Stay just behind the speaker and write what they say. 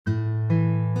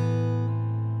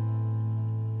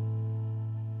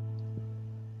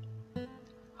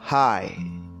Hi,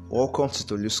 welcome to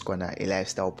Tolu's Corner, a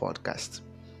lifestyle podcast.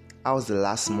 How's the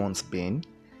last month been?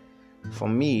 For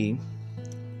me,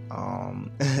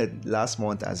 last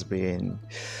month has been,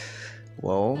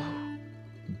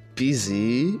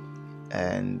 busy,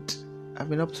 and I've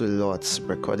been up to a lot,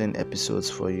 recording episodes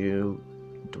for you,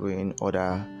 doing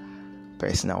other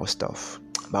personal stuff.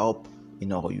 But I hope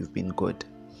you've been good.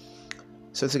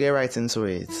 So to get right into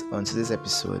it, on today's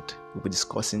episode, we'll be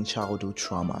discussing childhood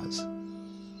traumas.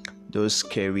 Those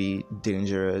scary,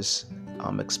 dangerous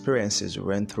experiences we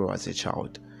went through as a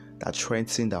child that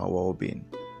threatened our well-being,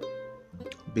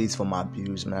 be it from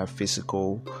abuse,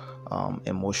 physical,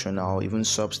 emotional, even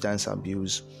substance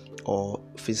abuse, or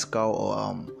physical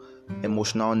or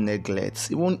emotional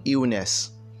neglect, even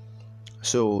illness.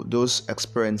 So those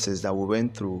experiences that we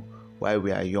went through while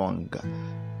we are young,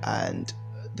 and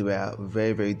they were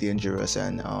very, very dangerous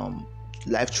and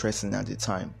life-threatening at the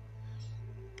time.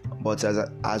 But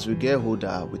as we get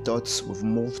older, we thought we've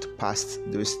moved past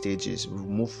those stages, we've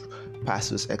moved past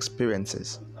those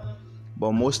experiences.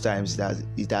 But most times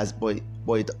it has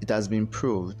been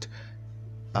proved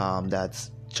that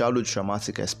childhood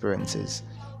traumatic experiences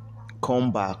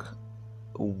come back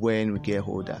when we get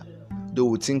older. Though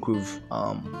we think we've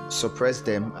suppressed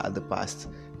them at the past,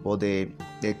 but they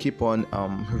keep on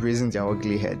raising their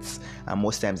ugly heads, and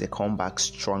most times they come back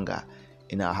stronger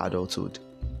in our adulthood.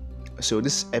 So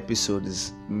this episode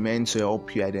is meant to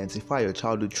help you identify your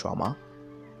childhood trauma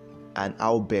and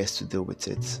how best to deal with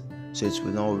it, so it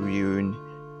will not ruin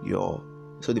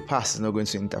so the past is not going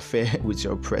to interfere with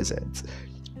your present.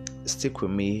 Stick with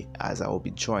me as I will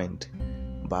be joined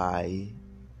by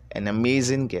an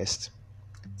amazing guest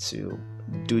to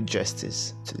do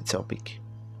justice to the topic.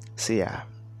 See ya.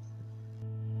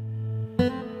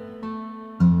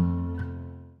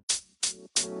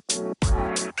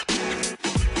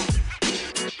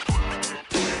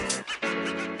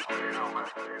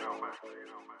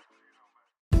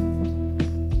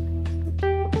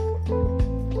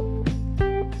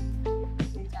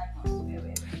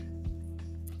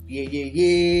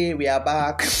 Yeah, we are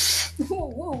back. So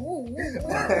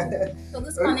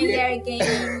this morning here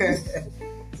again.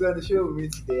 So on the show with me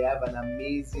today, I have an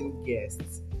amazing guest,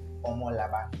 Omo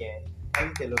Labake. Can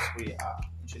you tell us who you are?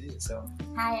 Introduce yourself.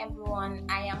 Hi everyone,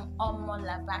 I am Omo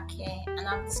Labake and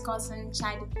I'm discussing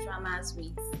childhood traumas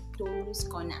with Tolu's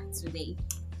Corner today.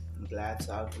 I'm glad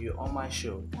to have you on my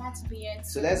show. Glad to be here.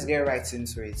 So let's get right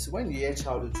into it. So when you hear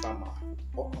childhood trauma,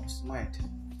 what comes to mind?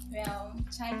 Well,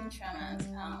 childhood traumas,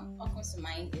 what comes to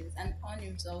mind is an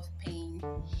unresolved pain.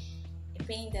 A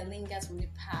pain that lingers from the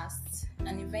past,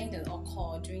 an event that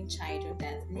occurred during childhood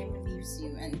that never leaves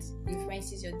you and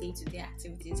influences your day-to-day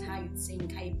activities, how you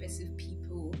think, how you perceive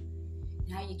people,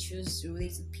 how you choose to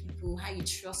relate to people, how you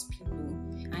trust people,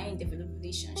 and how you develop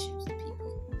relationships with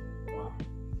people. Wow.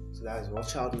 So that's what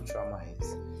childhood trauma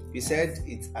is. You said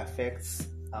it affects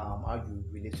how you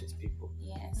relate with people.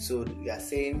 Yes. So you are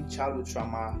saying childhood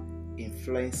trauma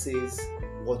influences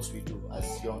what we do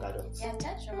as young adults. Yeah,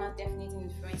 childhood trauma definitely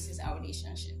influences our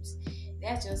relationships.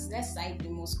 Let's cite the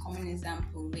most common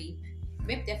example, rape.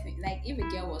 Rape definitely, like if a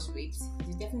girl was raped,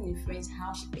 it definitely influences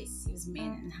how she perceives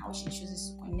men and how she chooses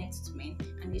to connect to men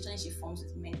and the relationship she forms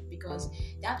with men, because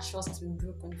that trust has been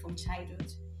broken from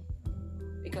childhood.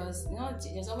 Because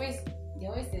there's always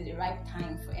the right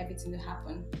time for everything to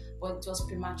happen, but it was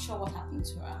premature what happened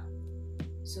to her.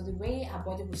 So the way her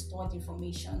body will store the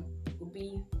information will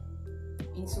be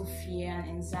into fear and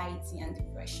anxiety and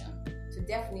depression. So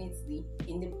definitely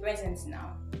in the present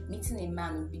now, meeting a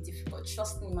man will be difficult,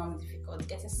 trusting a man will be difficult,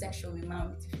 getting sexual with a man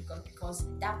will be difficult, because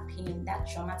that pain, that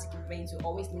traumatic event will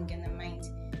always linger in the mind.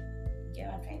 You get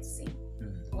what I'm trying to say?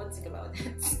 What do you think about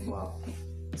that? Wow.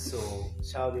 So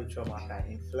childhood trauma can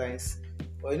influence.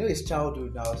 Well, it's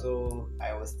childhood now, so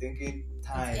I was thinking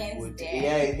time would. There.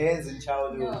 Yeah, it ends in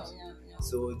childhood. No.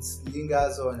 So it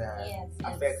lingers on and Yes.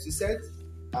 affects. You said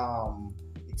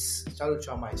it's childhood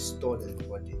trauma is stored in the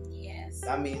body. Yes.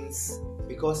 That means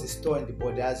because it's stored in the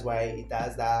body, that's why it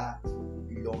has that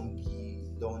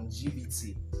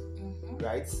longevity,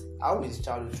 right? How is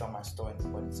childhood trauma stored in the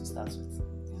body to start with?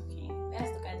 Okay,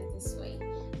 let's look at it this way.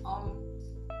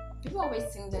 People always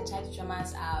think that childhood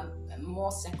traumas are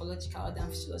more psychological than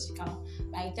physiological,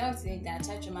 but I tell you that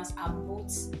childhood traumas are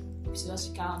both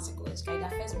physiological and psychological. It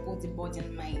affects both the body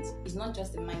and mind. It's not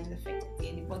just the mind affected,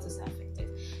 the body is affected.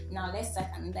 Now let's start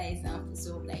another example,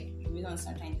 so like you really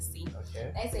understand what I'm trying to say.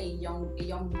 Okay. Let's say a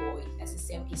young boy, that's a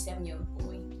 7-year-old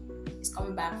boy, is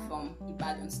coming back from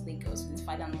Ibadan to Lagos with his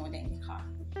father and mother in the car,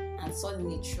 and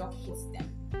suddenly a truck hits them.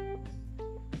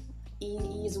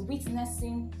 He is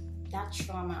witnessing that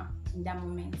trauma in that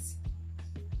moment.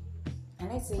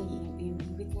 and let's say he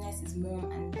witnessed his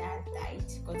mom and dad died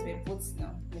because they were both in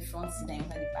the front seat and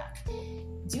over the back,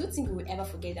 do you think he will ever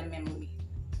forget that memory?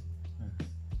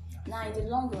 Now, in the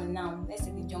long run, now, let's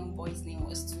say the young boy's name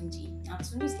was Tunji. Now,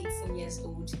 Tunji is 18 years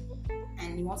old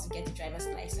and he wants to get a driver's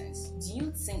license. Do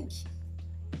you think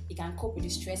he can cope with the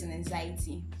stress and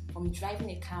anxiety from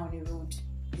driving a car on the road,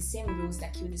 the same roads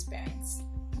that killed his parents?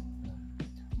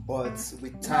 But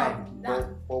with time,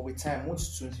 won't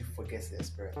Tunji forget the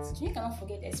experience? Tunji cannot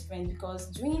forget the experience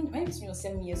because when Tunji was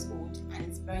 7 years old and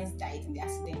his parents died in the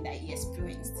accident that he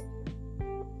experienced,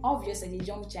 obviously the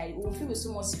young child will feel with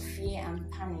so much fear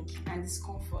and panic and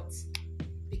discomfort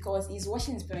because he's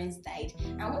watching his parents died.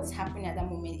 And what's happening at that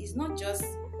moment is not just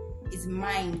his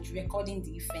mind recording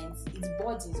the events, his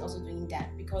body is also doing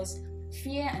that, because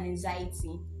fear and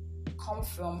anxiety come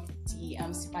from the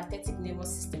sympathetic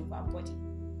nervous system of our body.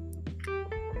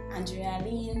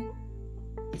 Adrenaline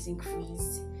is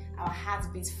increased, our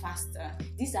heart beats faster.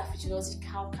 These are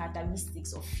physiological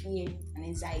characteristics of fear and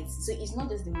anxiety. So it's not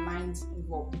just the mind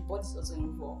involved, the body is also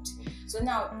involved. So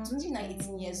now, Tunji is now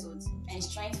 18 years old and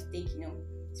he's trying to take,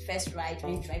 his first ride,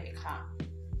 trying to drive a car.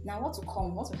 Now what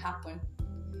will happen?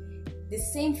 The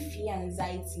same fear and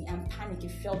anxiety and panic he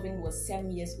felt when he was 7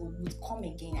 years old would come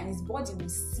again, and his body will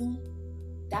see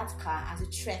that car as a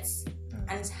threat,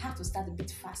 and his heart will start a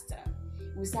bit faster.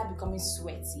 He will start becoming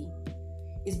sweaty.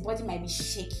 His body might be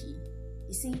shaky.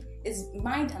 You see, his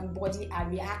mind and body are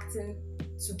reacting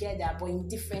together, but in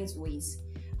different ways.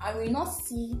 I will not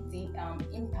see the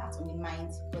impact on the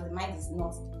mind, because the mind is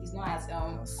not as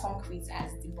concrete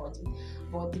as the body,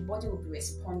 but the body will be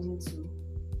responding to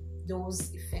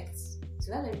those effects.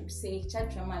 So that's why we say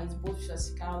child trauma is both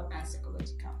physical and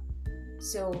psychological.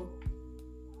 So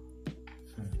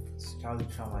child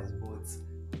trauma is both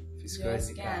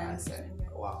physiological and psychological.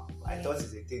 Wow, I thought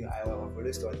it's a thing. I've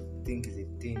always think it's a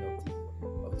thing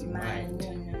of the mind.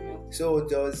 No. So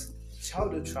does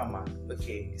childhood trauma?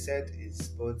 Okay, you said it's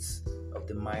both of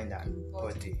the mind and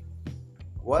body.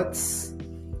 What's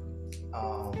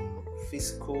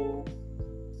physical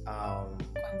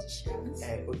conditions?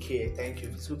 Okay, thank you.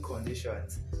 Physical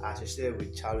conditions associated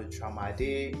with childhood trauma, are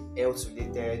they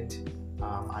health-related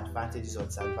advantages or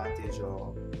disadvantages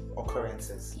or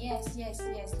occurrences? Yes,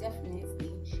 definitely.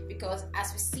 Because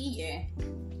as we see here,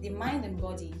 the mind and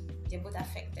body, they're both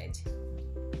affected.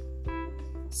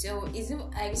 So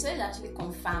research actually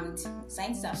confirmed,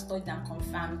 scientists have studied and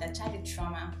confirmed that childhood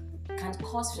trauma can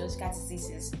cause physiological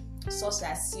diseases such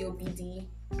as COPD,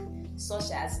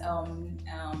 such as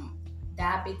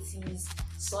diabetes,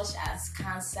 such as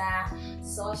cancer,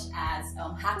 such as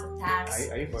heart attacks.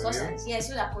 Are you for real? Yes,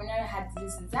 so that coronary heart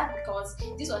disease. That's because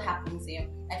this is what happens here.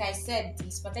 Like I said, the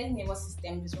sympathetic nervous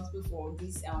system is responsible for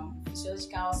these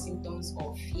physiological symptoms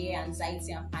of fear,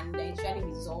 anxiety, and panic that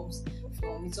usually results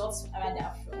from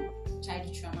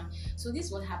childhood trauma. So this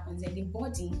is what happens, and the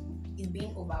body is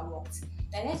being overworked.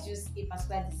 Now let's use a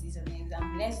particular disease as an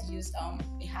example. Let's use a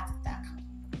heart attack.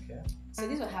 Okay. So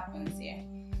this is what happens here.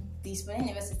 The sympathetic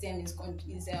nervous system is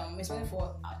responsible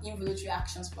for involuntary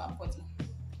actions for our body.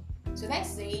 So let's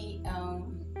say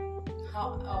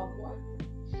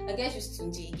I guess use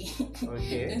Tunji again.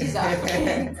 Okay. Tunji's our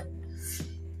friend.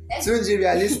 Tunji, we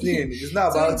are listening. It's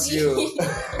not about you.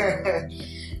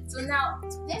 So now,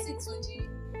 let's say Tunji,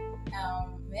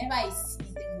 whenever he's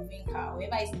in a moving car,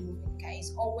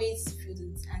 he's always filled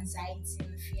with anxiety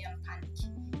and fear and panic.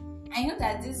 I know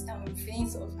that this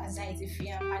feelings of anxiety,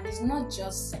 fear, and panic is not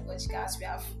just psychological, as we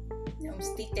have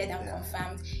stated and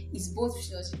confirmed. It's both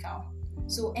physiological.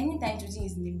 So anytime Tunji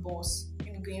is in the bus,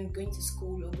 maybe going to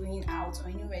school or going out or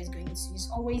anywhere he's going to,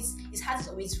 his heart is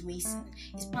always racing.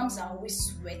 His palms are always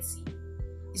sweaty.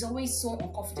 He's always so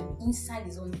uncomfortable inside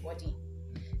his own body.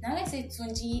 Now let's say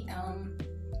Tunji,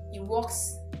 he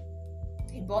walks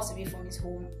a bus away from his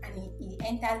home and he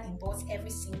enters the bus every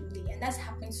single day, and that's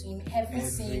happened to him every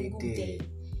single day.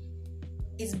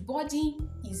 His body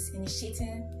is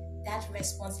initiating that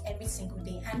response every single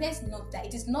day, and let's note that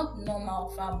it is not normal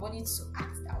for our body to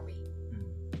act that way.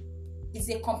 It's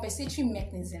a compensatory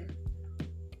mechanism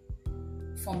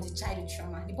from the childhood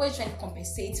trauma. The body is trying to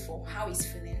compensate for how it's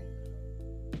feeling,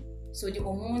 so the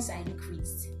hormones are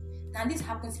increased. Now this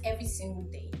happens every single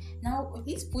day. Now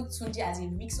this puts Tunji as a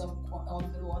risk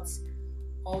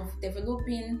of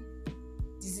developing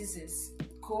diseases,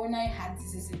 coronary heart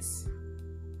diseases.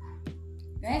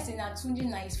 Let's say now Tunji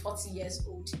now is 40 years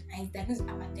old and he's diagnosed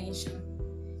with hypertension,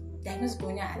 diagnosed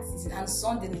coronary heart disease, and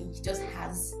suddenly he just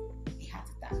has a heart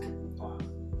attack. Wow.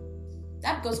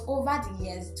 That's because over the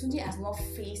years, Tunji has not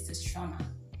faced this trauma.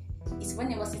 His body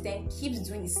nervous system keeps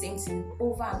doing the same thing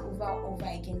over and over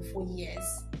again for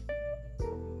years.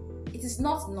 It it is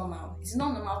not normal. It's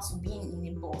not normal to be in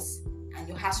a bus and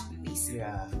your heart will race.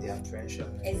 Yeah, the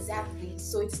apprehension. Exactly.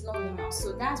 So it's not normal.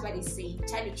 So that's why they say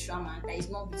childhood trauma that is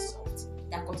not resolved,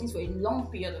 that continues for a long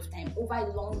period of time, over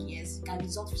long years, can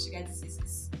result in sugar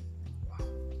diseases. Wow.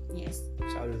 Yes.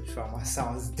 Childhood trauma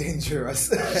sounds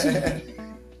dangerous.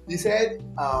 You said,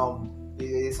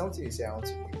 there's something you said I want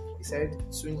to read. You said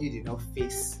Tunji did not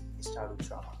face his childhood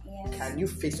trauma. Yes. Can you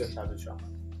face your childhood trauma?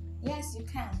 Yes, you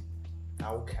can.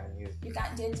 How can you? You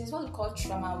can. There's what we call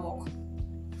trauma walk.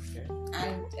 Okay.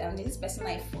 And this person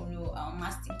I follow,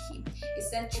 Master Keep, he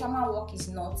said trauma walk is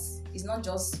not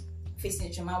just facing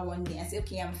a trauma one day and say,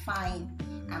 okay, I'm fine,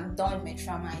 I'm done with my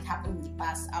trauma, it happened in the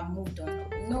past, I've moved on.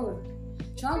 No,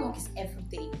 trauma walk is every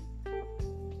day.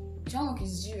 Trauma walk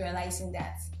is you realizing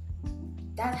that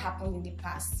happened in the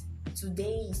past.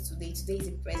 Today is today. Today is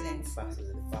the present. Past is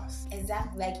the past.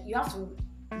 Exactly. Like you have to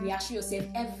reassure yourself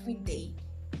every day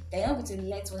that you're not going to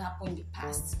let what happened in the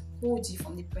past hold you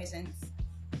from the present.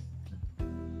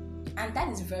 And that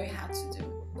is very hard to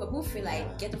do. But people feel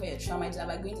like get over your trauma, it's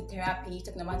about going to therapy,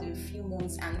 talking about it a few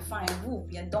months, and fine,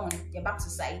 whoop, you're done, you're back to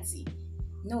society.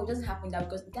 No, it doesn't happen that,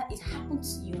 because that it happened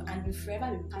to you and will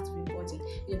forever be part of your body.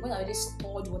 Your body already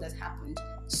stored what has happened,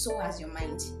 so has your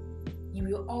mind. You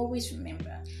will always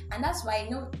remember. And that's why,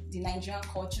 the Nigerian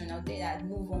culture now, they that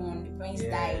move on, the parents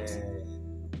died.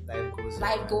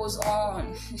 Life goes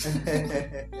on.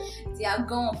 They are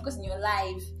gone, because in your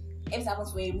life, everything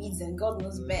happens for a reason. God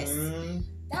knows best.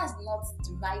 That's not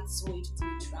the right way to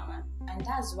deal with trauma. And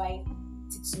that's why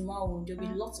tomorrow there'll be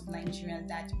lots of Nigerians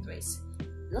that are depressed.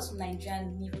 Lots of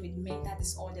Nigerians live with mental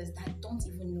disorders that don't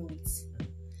even know it.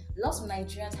 Lots of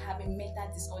Nigerians having mental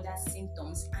disorder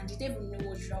symptoms and they don't even know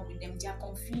what's wrong with them. They are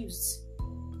confused.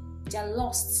 They are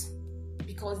lost.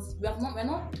 Because we're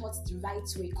not taught the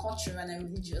right way, culturally and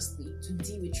religiously, to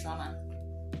deal with trauma.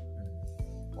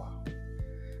 Wow.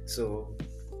 So,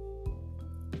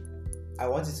 I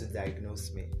want you to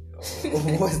diagnose me.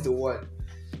 What's the word?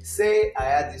 Say I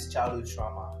had this childhood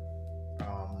trauma.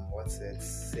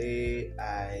 Say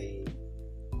I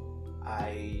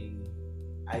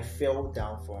fell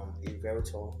down from a very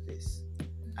tall place,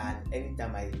 and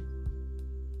anytime I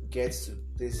get to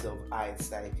place of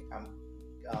heights, like I'm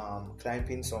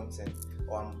climbing something,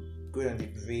 or I'm going on the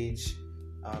bridge,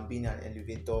 being an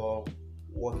elevator,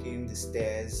 walking the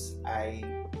stairs, I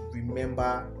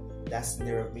remember that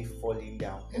scenario of me falling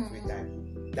down every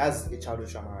time. That's a childhood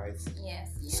trauma, right? Yes.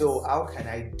 So how can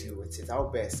I deal with it? How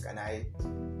best can I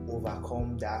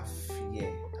overcome that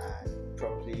fear and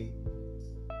properly?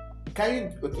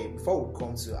 Before we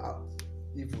come to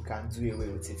if we can do away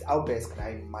with it, how best can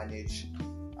I manage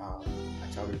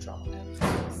a childhood trauma?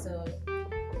 So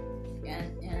you're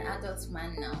an adult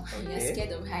man now. Okay. You're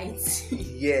scared of heights.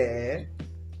 Yeah.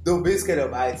 Though being scared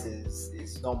of heights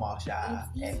is normal, Sha.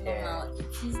 It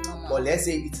is normal. But let's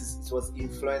say it was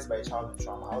influenced by childhood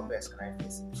trauma. How best can I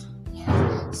face it?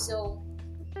 Yeah. So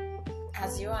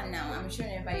as you are now, I'm sure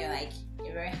whenever you're like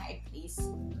a very high place,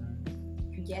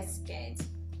 you get scared.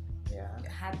 Yeah.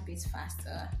 Your heart beats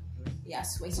faster. Yeah,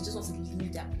 so you just want to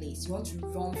leave that place. You want to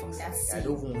run from that scene. I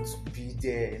don't want to be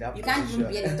there in that You position. can't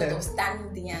even bear the thought of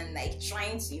standing there and like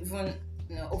trying to even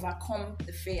overcome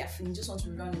the fear. You just want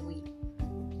to run away.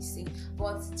 You see,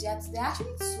 but there are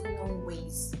actually two known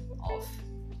ways of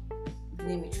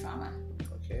dealing with trauma.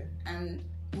 Okay. And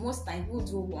most times people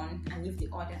do one and leave the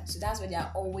other. So that's why they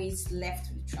are always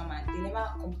left with trauma. They never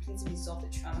completely resolve the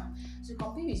trauma. So to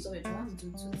completely resolve the trauma, you have to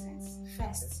do two things.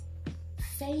 First,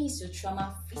 face your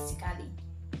trauma physically.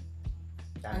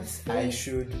 I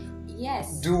should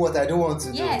do what I don't want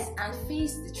to do. Yes, and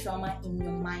face the trauma in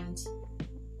your mind.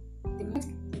 The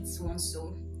mind eats one's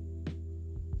soul.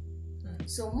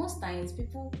 So most times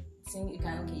people think you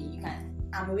can.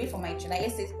 I'm away from my child. Like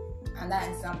yesterday, and that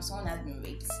example, someone has been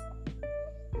raped,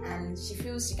 and she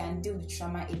feels she can deal with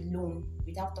trauma alone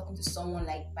without talking to someone,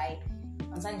 like by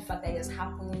understanding the fact that it has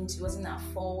happened. It wasn't her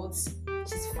fault.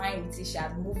 She's fine with it. She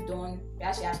has moved on.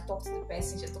 She has talked to the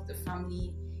person. She has talked to the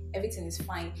family. Everything is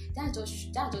fine. That's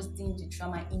just dealing with the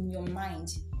trauma in your mind.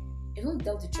 You don't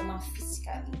deal with the trauma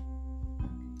physically.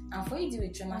 And for you to deal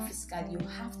with trauma physically, you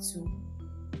have to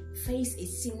face a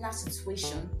similar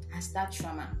situation as that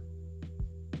trauma.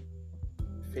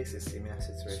 Face a similar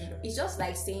situation. It's just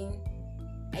like saying,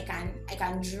 I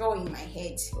can draw in my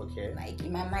head. Okay. Like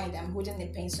in my mind, I'm holding the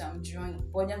pencil, I'm drawing,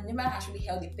 but I've never actually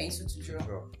held the pencil to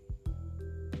draw.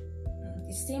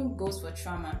 The same goes for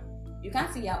trauma. You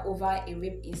can't say you're over a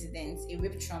rape incident, a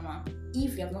rape trauma,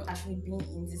 if you have not actually been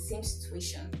in the same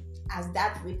situation as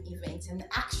that rape event and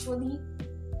actually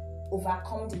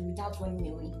overcome it without running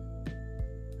away.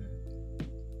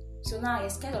 So now you're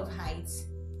scared of heights.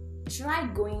 try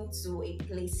going to a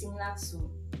place similar to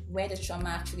where the trauma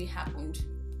actually happened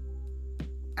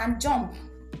and jump.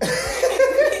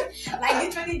 Like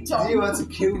literally jump. Do you want to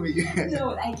kill me? No,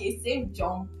 like a safe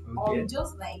jump. Okay. Or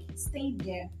just like stay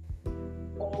there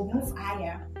or move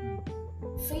higher.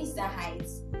 Face the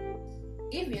heights.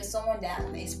 If you're someone that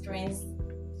experienced,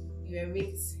 you were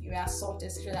raped, you were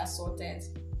assaulted, sexually assaulted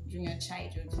during your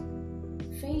childhood,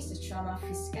 face the trauma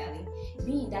physically.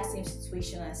 Be in that same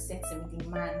situation and setting with the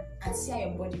man and see how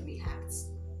your body reacts.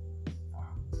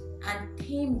 And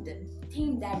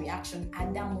tame that reaction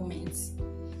at that moment.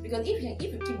 Because if you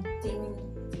keep taming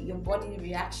your body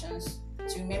reactions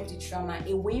to remember the trauma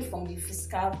away from the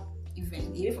physical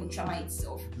event, away from trauma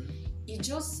itself, it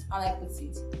just, how I put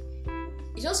it,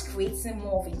 it just creates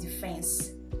more of a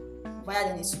defense rather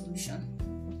than a solution.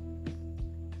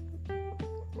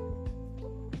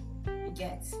 You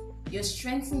get? You're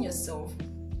strengthening yourself,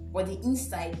 but the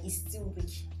inside is still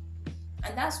weak.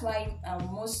 And that's why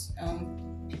most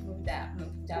people that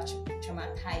are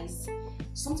traumatized,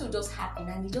 something will just happen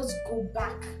and they just go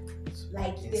back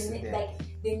like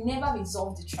they never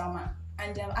resolve the trauma,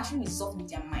 and they're actually resolved with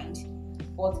their mind.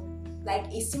 But like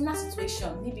a similar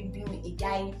situation, maybe being with a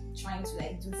guy trying to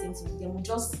like do things with them, will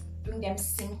just bring them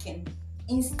sinking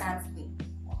instantly.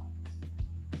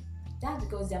 That's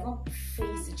because they have not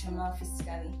faced the trauma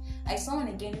physically. Like someone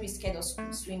again who is scared of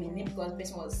swimming, maybe because the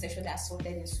person was sexually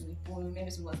assaulted in swimming pool, maybe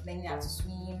someone was learning how to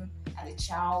swim as a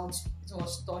child, someone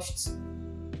was touched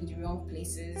in the wrong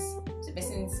places, so the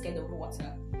person is scared of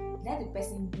water. Let the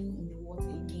person be in the water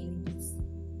again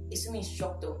with a swimming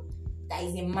instructor that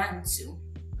is a man too.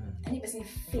 And the person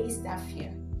face that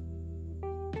fear.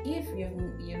 If you have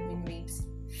been raped,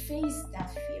 face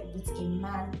that fear with a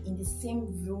man in the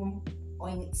same room or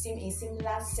in a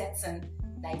similar setting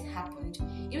that it happened.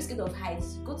 If you're scared of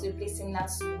heights, go to a place similar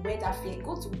to where that fear,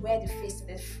 go to where the fear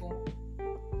started from.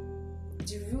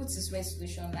 The roots is where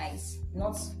solution lies,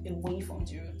 not away from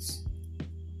the roots.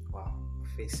 Wow,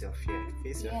 face your fear.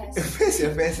 Face your Yes. fear. Face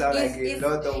your fear sounds like a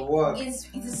lot of work. It is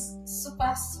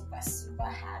super, super, super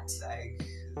hard.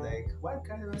 Like, why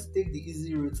can't you just take the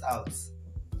easy route out?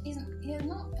 It's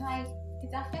not like it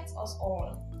affects us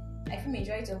all. I think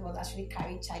majority of us actually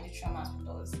carry childhood traumas with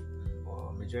us.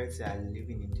 Well, majority are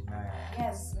living in denial.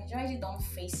 Yes, majority don't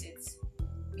face it.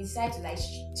 We decide to like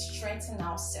strengthen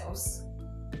ourselves,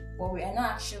 but we are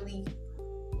not actually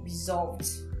resolved.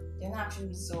 They're not actually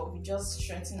resolved. We just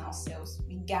strengthen ourselves.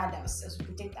 We guard ourselves. We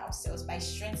protect ourselves by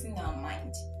strengthening our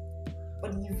mind.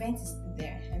 But the event is still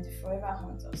there and will forever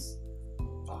haunt us.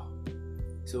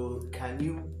 So can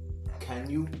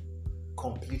you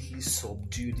completely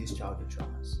subdue these childhood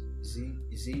traumas?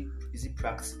 Is it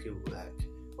practicable, like,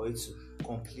 for you to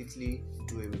completely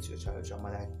do away with your childhood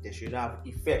trauma? Like, they should have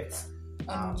effects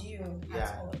On you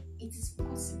at all. It is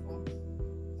possible,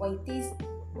 but it takes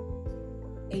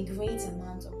a great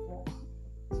amount of work,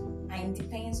 and it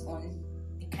depends on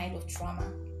the kind of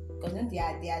trauma. Because then there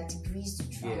are degrees to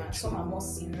trauma. Yeah, some are more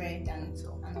severe than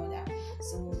another.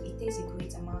 So it takes a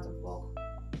great amount of work.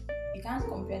 You can't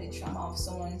compare the trauma of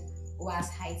someone who has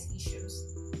height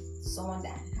issues to someone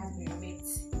that has been raped.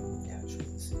 Yeah,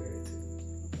 true. Severity.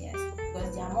 Yes,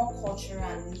 because there are more cultural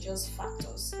and religious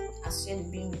factors associated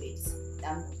with being raped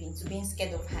than being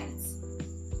scared of heights.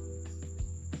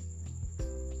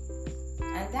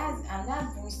 And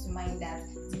that brings to mind that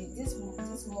this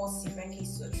more severe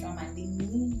cases of trauma, they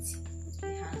need to be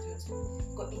handled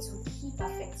because it will keep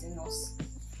affecting us.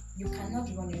 You cannot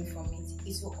run away from it.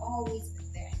 It will always be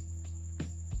there.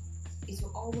 It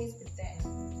will always be there.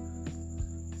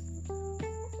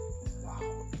 Wow.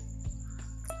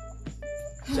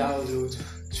 Childhood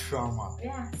trauma.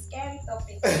 Yeah, scary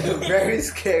topic. Very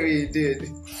scary, dude.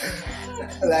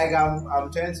 Like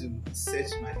I'm trying to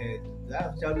search my head. Do I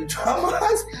have childhood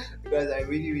traumas? Because I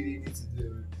really need to do it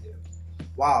with them.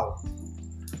 Wow.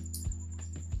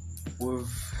 We've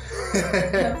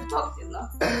talked a lot.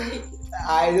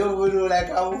 I don't even know, like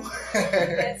how.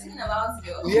 Writing about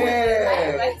your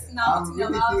Yeah. about your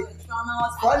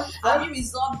traumas. Have you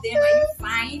resolved them? Are you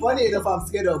fine? Funny enough, I'm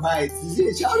scared of heights. Is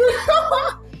it a childhood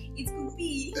trauma? It could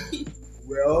be.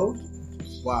 Well,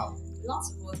 wow.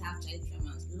 Lots of us have childhood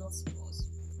traumas. Lots of us.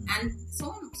 And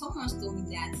someone once told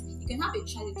me that you can have a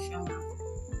childhood trauma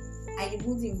and you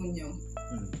wouldn't even know.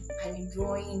 And you're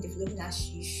growing, developing as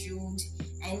you should,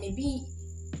 and maybe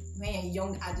when you're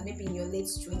young adult, maybe in your late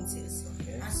 20s,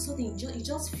 and suddenly you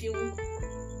just feel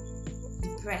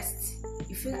depressed.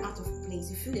 You feel out of place.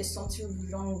 You feel there's something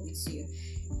wrong with you.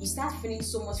 You start feeling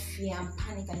so much fear and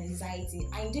panic and anxiety,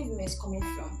 and you don't even know where it's coming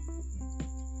from.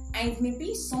 And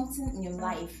maybe something in your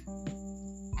life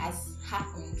has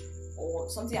happened, or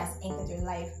something has entered your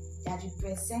life that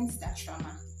represents that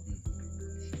trauma.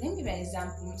 Let me give an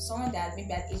example. Someone that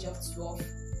maybe at the age of 12,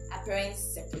 her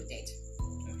parents separated.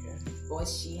 But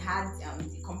she had the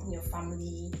company of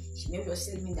family. She maybe was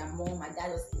still living with her mom. Her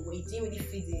dad didn't really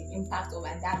feel the impact of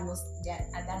her dad not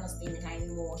staying with her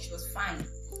anymore. She was fine.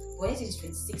 But when she's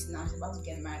 26 now, she's about to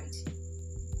get married.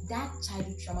 That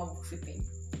childhood trauma will creep in.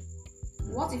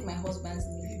 What if my husband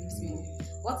leaves me?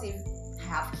 What if I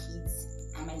have kids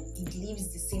and it lives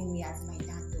the same way as my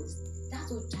dad does? That's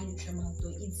what childhood trauma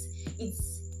does. It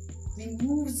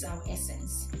removes our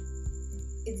essence.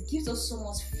 It gives us so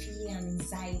much fear and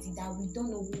anxiety that we don't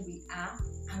know who we are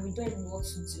and we don't even know what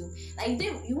to do. Like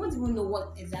you won't even know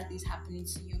what exactly is happening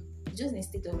to you. You're just in a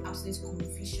state of absolute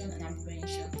confusion and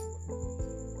apprehension.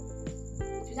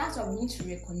 So that's why we need to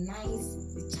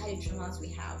recognize the childhood traumas we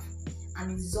have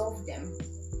and resolve them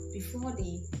before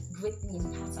they greatly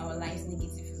impact our lives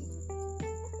negatively.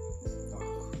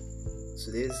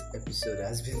 So this episode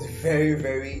has been very,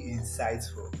 very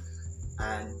insightful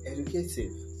and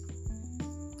educative.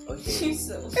 Okay.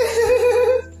 So.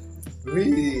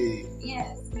 Really?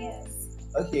 Yes.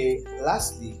 Okay,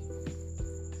 lastly,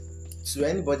 to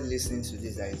anybody listening to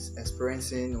this that is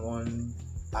experiencing one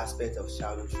aspect of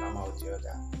childhood trauma or the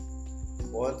other,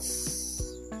 what's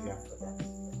your answer for that?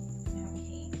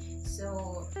 Okay,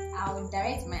 so I will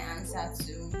direct my answer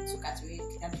to two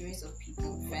categories of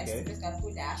people. First,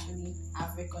 people that actually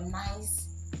have recognized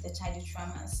the childhood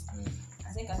traumas. I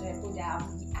think people that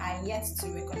are yet to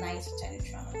recognize the childhood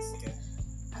traumas. Okay.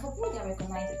 And for people that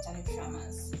recognize the childhood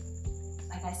traumas,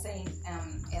 like I said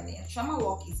earlier, trauma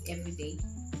work is every day.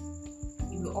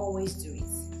 You will always do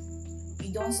it.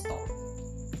 You don't stop.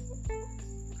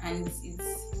 And it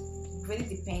really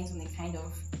depends on the kind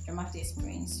of traumatic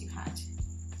experience you had.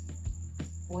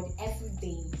 But every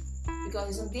day,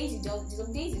 because some days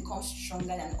it comes stronger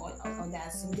than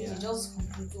others. Some days you just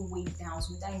completely weighed down.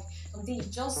 Some days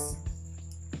you just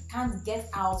can't get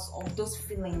out of those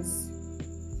feelings.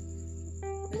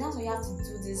 But that's why you have to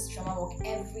do this trauma work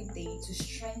every day to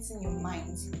strengthen your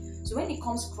mind. So when it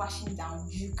comes crashing down,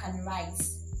 you can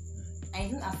rise. And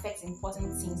it don't affect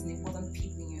important things and important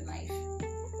people in your life.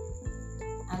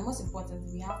 And most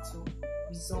importantly, we have to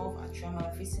resolve our trauma.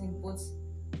 We're facing both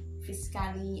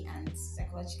physically and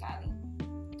psychologically.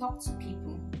 Talk to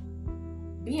people.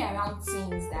 Be around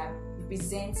things that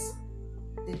represent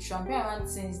the trauma. Be around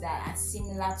things that are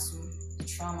similar to the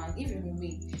trauma. If you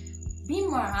read, be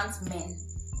more around men.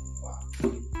 Wow.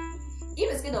 If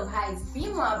you're scared of heights, be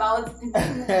more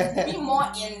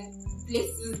in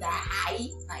places that are high,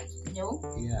 like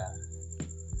Yeah.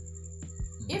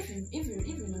 If you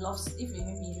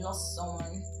lost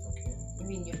someone,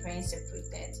 maybe your parents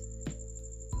separated,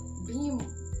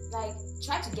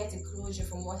 try to get a closure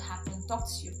from what happened. Talk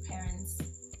to your parents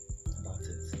About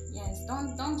it. Yes,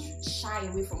 don't shy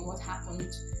away from what happened.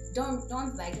 Don't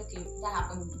that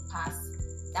happened in the past.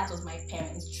 That was my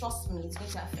parents. Trust me, it's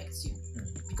going to affect you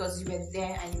because you were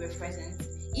there and you were present.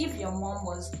 If your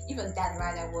dad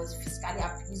rather was physically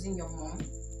abusing your mom,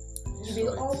 you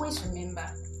will always remember.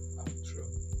 True.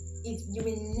 You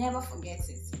will never forget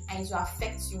it, and it will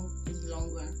affect you in the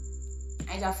long run, and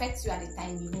it will affect you at the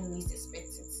time you even least expect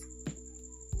it.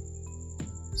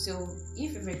 So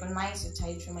if you recognize your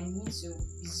childhood trauma, you need to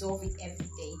resolve it every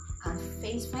day and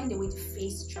find a way to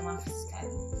face trauma physically.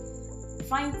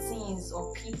 Find things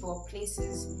or people or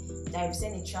places that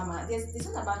represent a trauma. There's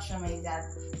something about trauma is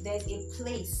that there's a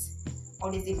place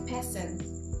or there's a person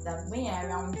that when you're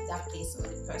around that place or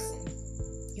the person,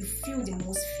 you feel the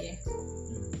most fear.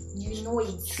 You know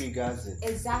it. Triggers it.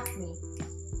 Exactly.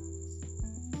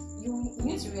 You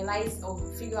need to realize or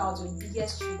figure out your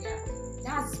biggest trigger.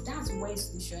 That's where the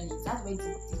solution is. That's where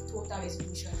the total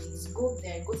resolution is. Go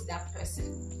there, go to that person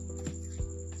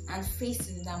and face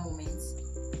it in that moment.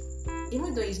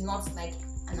 Even though it's not like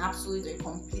an absolute or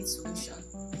complete solution,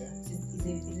 it's a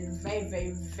very,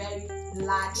 very, very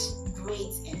large,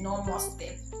 great, enormous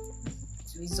step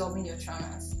to resolving your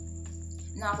traumas.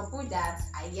 Now, for people that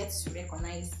are yet to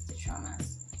recognize the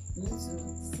traumas, you need to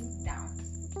sit down.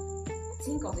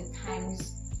 Think of the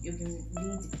times you've been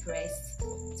really depressed.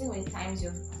 Think of the times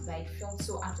you've felt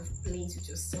so out of place with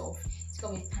yourself.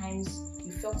 Think of the times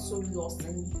you felt so lost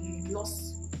and you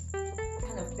lost the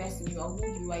kind of person you are, who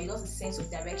you are. You lost a sense of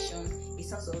direction, a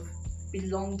sense of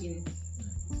belonging.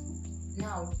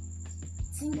 Now,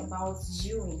 think about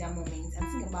you in that moment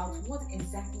and think about what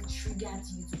exactly triggered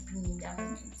you to be in that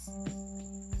moment.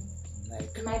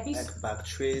 It might be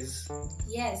backtrace.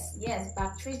 Yes,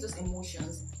 backtrace those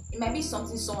emotions. It might be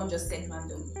something someone just said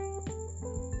randomly.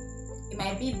 It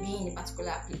might be being in a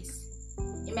particular place.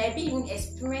 It might be even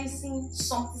experiencing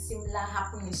something similar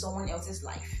happening in someone else's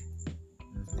life.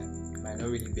 It might not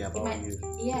really be about you.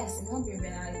 Yes, it won't be really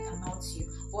about you.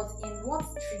 But in what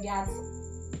triggered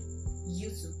you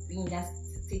to be in that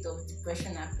state of depression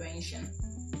and apprehension,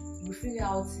 you figure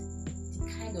out the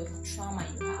kind of trauma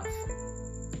you have.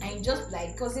 And you just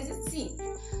like, because see,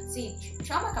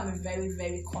 trauma can be very,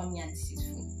 very corny and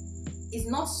deceitful. It's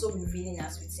not so revealing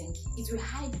as we think. It will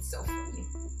hide itself from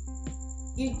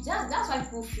you. That's why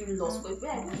people feel lost. But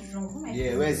like, what's wrong?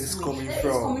 Where is this coming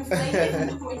from? Where is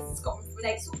this coming from?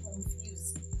 Like, so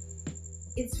confused.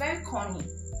 It's very corny.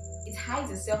 It hides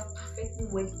itself perfectly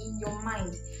well in your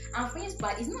mind. And for instance,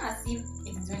 but it's not as if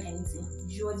it is doing anything.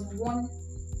 You're the one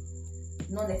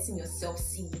not letting yourself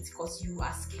see it because you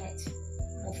are scared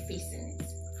of facing it.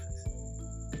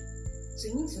 So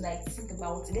you need to like think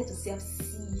about to let yourself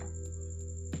see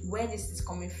where this is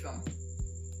coming from.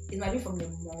 It might be from your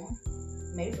mom,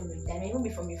 it might be from your dad, it might even be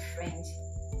from your friend.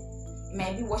 It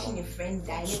might be watching your friend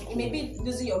die. It may be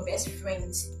losing your best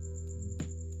friend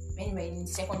when you were in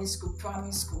secondary school,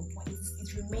 primary school. But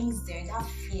it remains there. That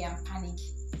fear and panic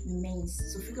remains.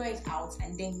 So figure it out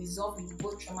and then resolve it,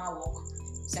 both trauma work,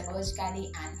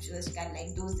 psychologically and physiologically,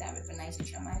 like those that recognize the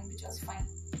trauma, and be just fine.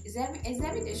 It's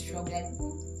everyday struggle. Like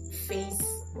people face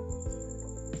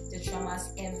the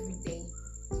traumas every day.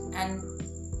 And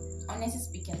honestly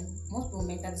speaking, most people with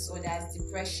mental disorders,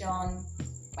 depression,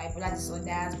 bipolar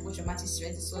disorders, post-traumatic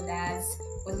stress disorders,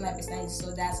 borderline personality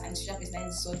disorders, antisocial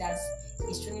personality disorders,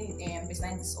 histrionic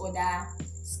personality disorder,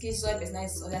 schizoid personality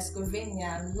disorder,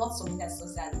 schizophrenia, lots of mental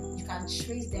disorders, you can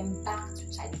trace them back to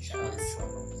childhood traumas.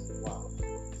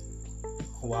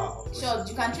 Wow. Sure,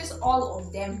 you can trace all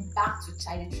of them back to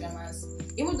childhood traumas.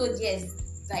 Even though yes,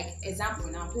 like example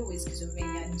now, people with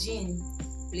schizophrenia, gene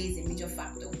plays a major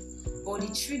factor, but the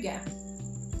trigger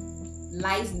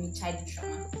lies in the childhood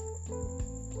trauma.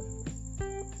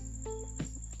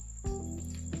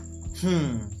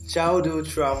 Childhood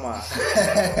trauma.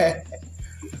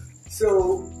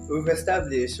 So we've said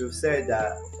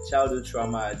that childhood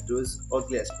trauma, those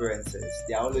ugly experiences,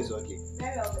 they are always ugly.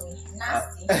 Very ugly,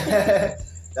 nasty.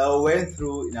 That we went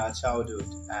through in our childhood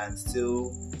and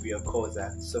still reoccurs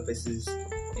and surfaces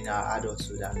in our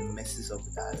adulthood and messes up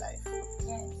with our life.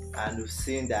 Yes. And we've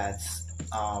seen that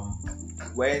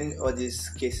when all these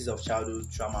cases of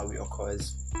childhood trauma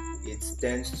reoccurs, it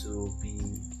tends to be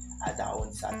at our own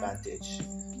disadvantage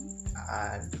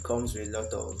and comes with a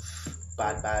lot of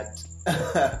bad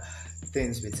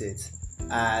things with it.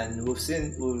 And we've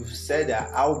said that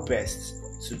our best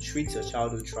to treat your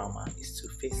childhood trauma is to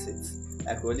face it.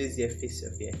 Like we always hear, face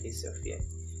your fear, face your fear.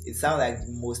 It sounds like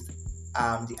the most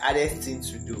the hardest thing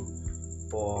to do,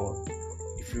 but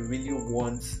if you really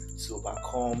want to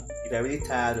overcome, if you're really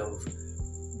tired of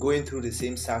going through the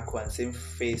same cycle and same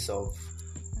phase of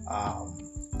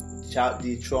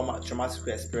the traumatic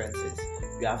experiences,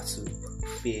 you have to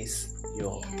face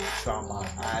your trauma.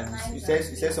 And you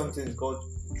said something called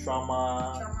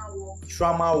trauma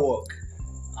work.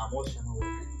 What's trauma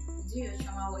work? Do your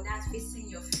trauma work. That's facing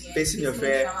your fear. Facing your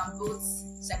fear. Trauma, both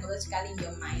psychologically in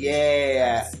your mind.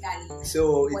 Yeah.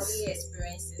 So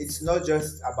it's not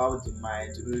just about the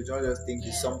mind. You don't just think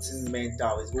it's something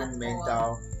mental. It's both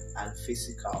mental and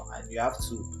physical, and you have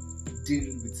to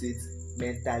deal with it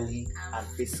mentally and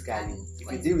physically.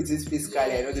 If you deal with it physically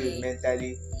and not deal with it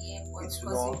mentally, it's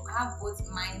not. You have both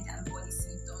mind and body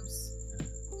symptoms.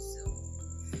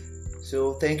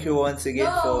 So thank you once again.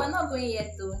 No, we're not going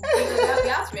yet though. You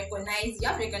have to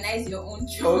recognize your own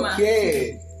trauma.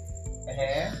 Okay.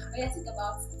 Think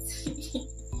about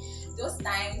those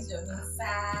times you're being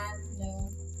sad,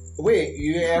 Wait,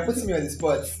 you are putting me on the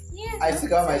spot. Yes. I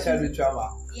think about my childhood trauma.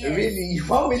 Yes. Really? You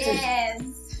want me to? Yes.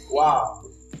 Wow.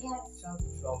 Yes.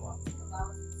 Childhood trauma. Think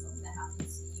about something that happened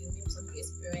to you, maybe something you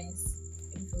experienced,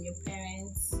 maybe from your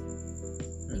parents,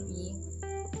 maybe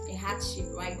a hardship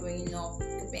while growing up.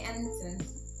 Could be anything.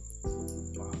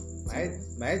 Wow.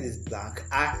 My head is blank.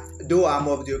 Though I'm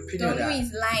of the opinion that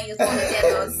is lying. You don't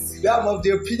tell us. I'm of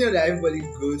the opinion that everybody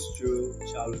goes through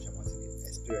childhood traumatic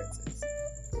experiences.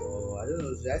 So I don't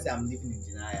know. Should I say I'm living in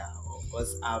denial?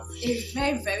 Because it's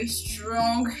very, very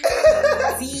strong,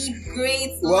 deep,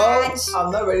 great, large.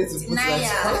 I'm not ready to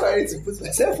put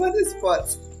myself on the spot.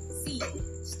 See,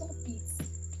 stop it.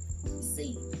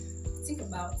 See, think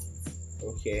about it.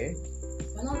 Okay.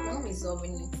 We're not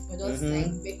resolving it. We're just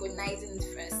like recognizing it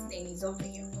first, then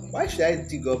resolving your own. Why should I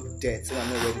dig up dirt when I'm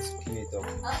not ready to clean it up?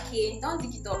 Okay, don't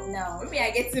dig it up now. Maybe I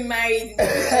get married.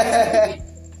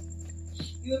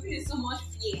 You will feel so much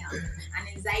fear and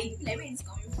anxiety. Like where it's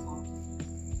coming from.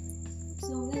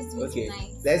 So let's do it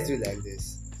tonight. Let's do it like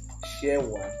this. Share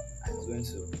one, and it's going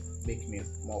to make me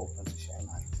more open to share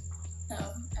mine.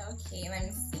 Oh, okay, let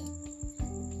me see.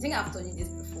 I think I've told you this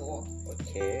before.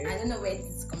 Okay. I don't know where this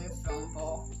is coming from,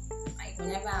 but like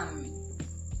whenever I'm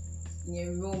in a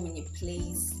room, in a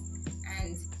place,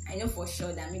 and I know for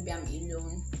sure that maybe I'm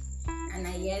alone, and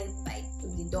I hear like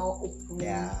the door open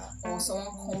or someone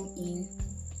come in,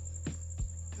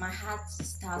 my heart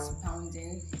starts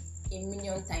pounding a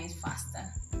million times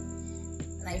faster,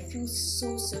 and I feel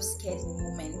so scared in the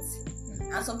moment.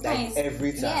 And sometimes, like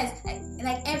every time. Yes,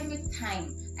 like every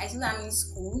time. I feel I'm in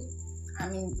school,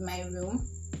 I'm in my room,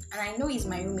 and I know it's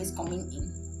my roommate coming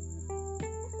in.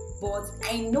 But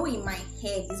I know in my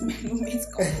head it's my roommate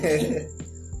coming in.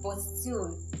 But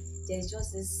still, there's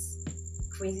just this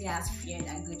crazy ass fear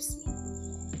that grips me.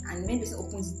 And when person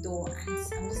opens the door, and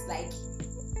I'm just like,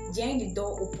 hearing the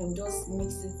door open just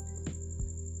makes it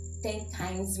 10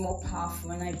 times more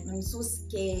powerful, and I'm so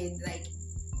scared, like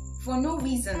for no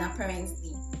reason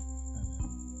apparently.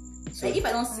 So like if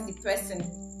I don't see the person,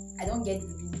 I don't get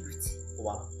relieved.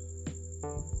 Wow.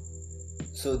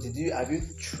 So have you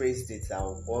traced it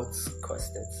out? What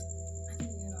caused it? I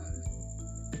don't know.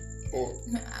 Oh.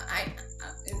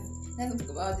 Let's not talk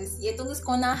about this. Yeah, to this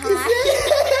corner.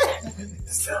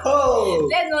 So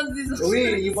let's not do this.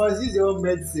 Wait, you must use your own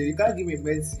medicine. You can't give me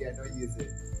medicine and not use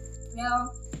it.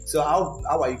 Well. So how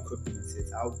are you coping with it?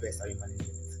 How best are you managing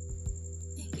it?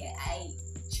 Okay, I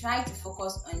try to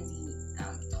focus on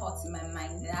the thoughts in my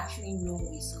mind that I actually know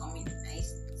is coming.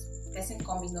 Person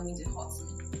coming is not going to hurt me.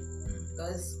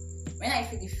 Because when I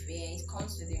feel the fear, it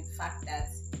comes to the fact that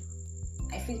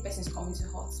I feel the person is coming to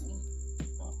hurt me.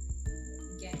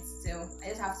 Yes, so I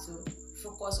just have to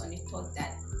focus on the thought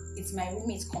that it's my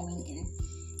roommate coming in,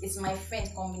 it's my friend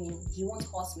coming in. He won't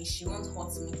hurt me, she won't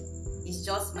hurt me. It's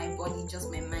just my body, just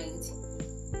my mind,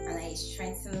 and I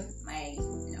strengthen my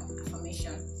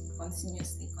affirmation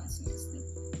continuously.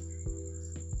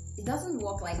 It doesn't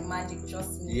work like magic,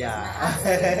 trust me. Yeah. My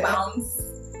heart bounce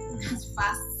as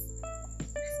fast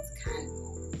as it can.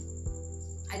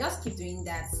 I just keep doing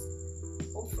that.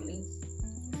 Hopefully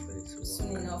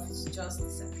soon enough it's just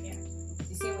disappear.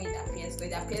 The same way it appears, but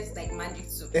it appears like magic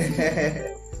too.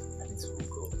 And it will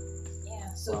go.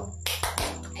 Yeah, so wow.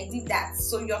 I did that.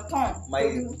 So your turn.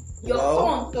 Tolu,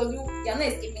 you're not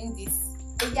escaping this.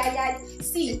 Yeah.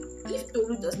 See, if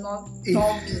Tolu does not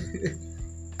tell me,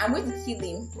 I'm going to kill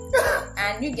him.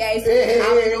 And you guys will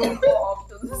have no more of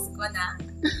Tolu's corner.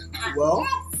 Well,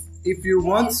 if you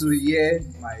want to hear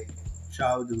my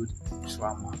childhood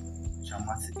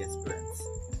traumatic experience,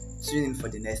 tune in for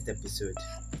the next episode.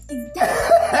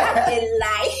 That's a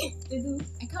lie.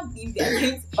 I can't believe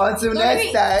that. Until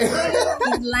next time.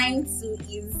 He's lying to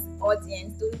his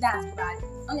audience. That's bad.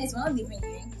 Honestly, we're not living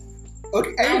here.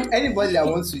 Okay, anybody that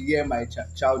wants to hear my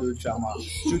childhood trauma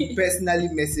should personally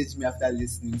message me after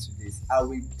listening to this. I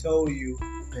will tell you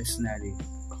personally.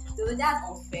 Dude, that's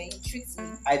unfair. You tricked me.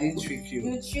 I didn't trick you.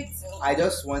 You tricked me. I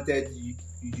just wanted you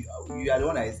are the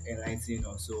one that is enlightening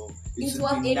us, so it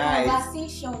was a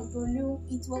conversation, Tolu.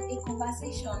 It was a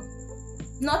conversation,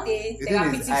 not a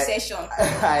therapeutic session.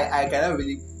 I cannot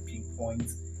really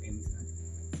pinpoint anything,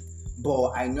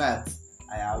 but I know that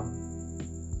I have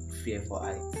fear for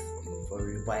heights, for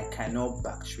real, but I cannot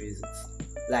backtrace it.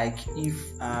 Like if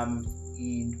I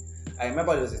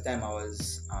remember there was a time I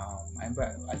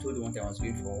told you one time I was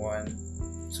going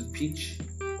to pitch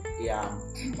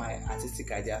my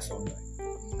artistic idea somewhere.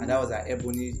 And that was at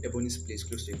Ebony's place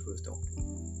close to a closed door.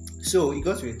 So it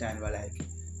got to a time where like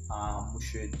we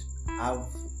should have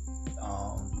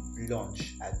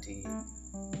lunch at the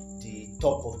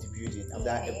top of the building of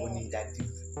that Ebony, that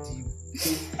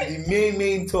the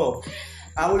main top.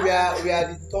 And we are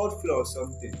the third floor or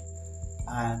something.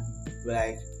 And we're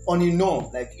like on a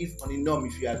norm, if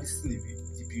you are visiting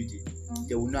the building,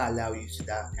 they will not allow you to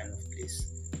that kind of place.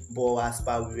 But as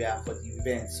per we are for the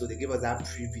event, so they gave us that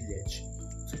privilege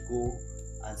to go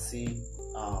and see,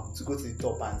 to go to the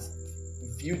top and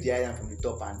view the island from the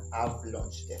top and have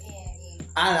lunch there.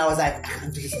 And I was like, I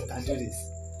can do this. And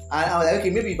I was like, okay,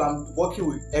 maybe if I'm working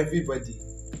with everybody,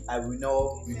 I will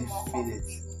not really feel it.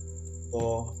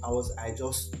 But I was like,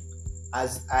 should I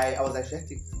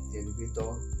take the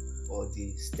elevator or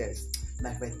the stairs?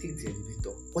 Like, if I take the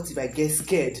elevator, what if I get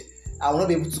scared? I will not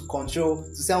be able to control,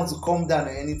 to say I want to come down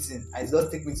or anything. And it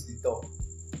just take me to the top.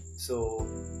 So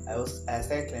I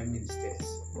started climbing the stairs.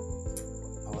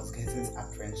 I was getting this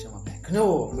apprehension. I'm like,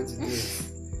 no, I'm going to do it.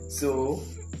 So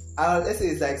let's say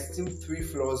it's like still 3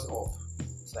 floors up.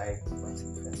 So I went to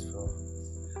the first floor.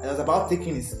 And I was about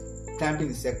climbing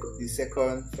the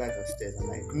second flight of stairs. I'm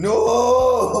like,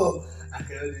 no, I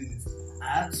cannot do this. I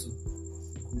had to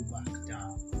go back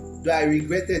down. Though I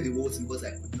regretted the whole thing because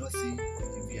I could not see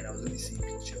the view and I was only seeing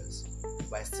pictures.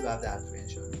 But I still have that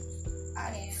apprehension of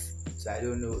heights. Yeah. So I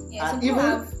don't know. Yeah, And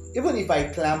even if I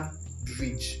climb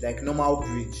bridge, like normal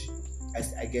bridge,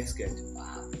 I get scared.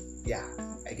 Wow. Yeah,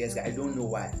 I guess I don't know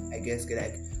why. I guess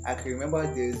like I can remember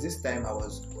there's this time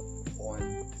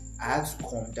I had to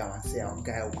calm down and say, "Oh,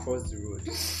 guy, I'll cross the road."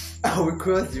 I will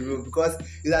cross the road because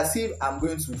it's as if I'm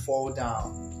going to fall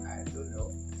down. I don't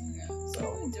know. Yeah.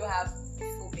 So we do have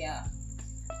phobia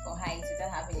for heights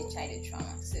without having a childhood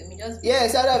trauma. So we just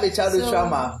Yes, I have a childhood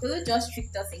trauma. Tolu just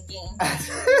tricked us again.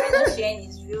 We're not sharing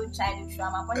his real childhood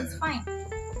trauma, but it's fine.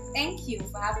 Thank you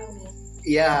for having me.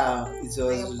 Yeah, it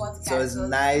was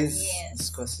nice Yes.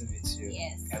 discussing with you.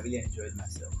 Yes. I really enjoyed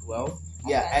myself. Well,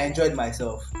 yeah, I enjoyed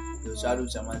myself. The childhood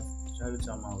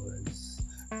trauma was.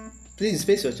 Please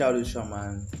face your childhood trauma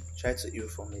and try to heal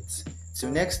from it. Till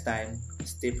next time,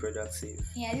 stay productive.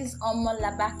 Yeah, this is Omo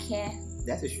Labake.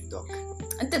 That's what you should talk.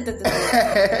 Bye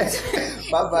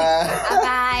Bye bye.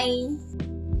 bye.